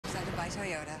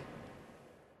Toyota.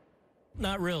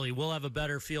 Not really. We'll have a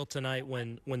better feel tonight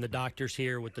when the doctor's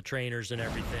here with the trainers and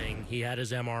everything. He had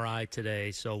his MRI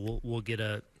today, so we'll get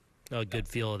a good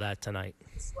feel of that tonight.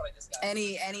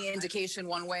 Any indication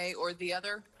one way or the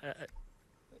other?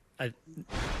 I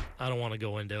don't want to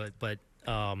go into it, but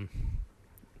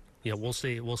we'll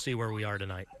see. We'll see where we are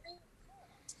tonight.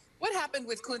 What happened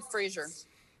with Clint Frazier?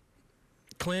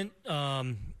 Clint,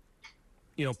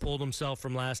 pulled himself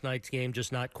from last night's game,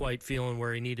 just not quite feeling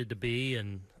where he needed to be,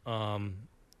 and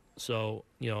so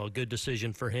a good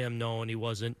decision for him, knowing he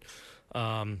wasn't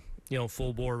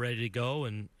full bore ready to go,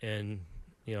 and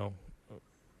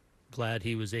glad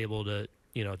he was able to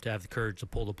to have the courage to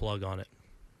pull the plug on it.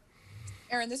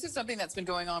 Aaron, this is something that's been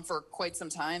going on for quite some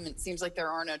time. It seems like there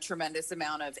aren't a tremendous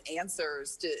amount of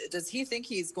answers. Does he think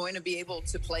he's going to be able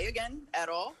to play again at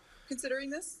all, considering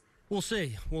this? We'll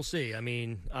see. We'll see. I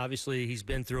mean, obviously he's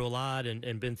been through a lot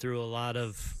and been through a lot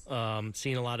of,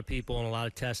 seen a lot of people and a lot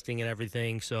of testing and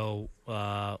everything. So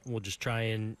we'll just try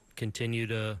and continue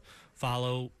to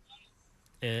follow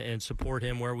and support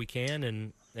him where we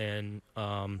can.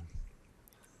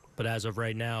 But as of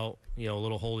right now, a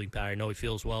little holding pattern. I know he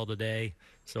feels well today,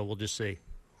 so we'll just see.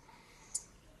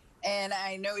 And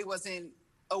I know he wasn't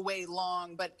away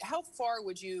long, but how far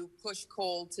would you push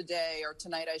Cole today, or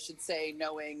tonight, I should say,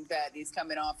 knowing that he's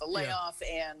coming off a layoff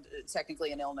and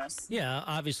technically an illness? Yeah,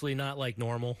 obviously not like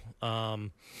normal, but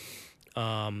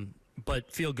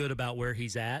feel good about where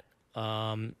he's at.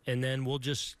 And then we'll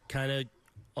just kind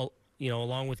of,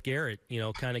 along with Garrett,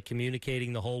 kind of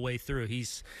communicating the whole way through.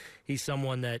 He's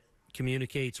someone that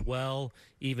communicates well,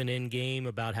 even in game,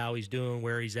 about how he's doing,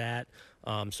 where he's at.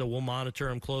 So we'll monitor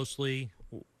him closely.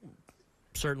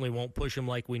 Certainly won't push him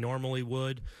like we normally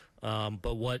would,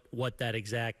 but what that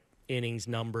exact innings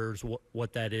numbers,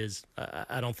 what that is,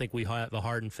 I don't think we have a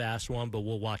hard and fast one, but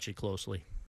we'll watch it closely.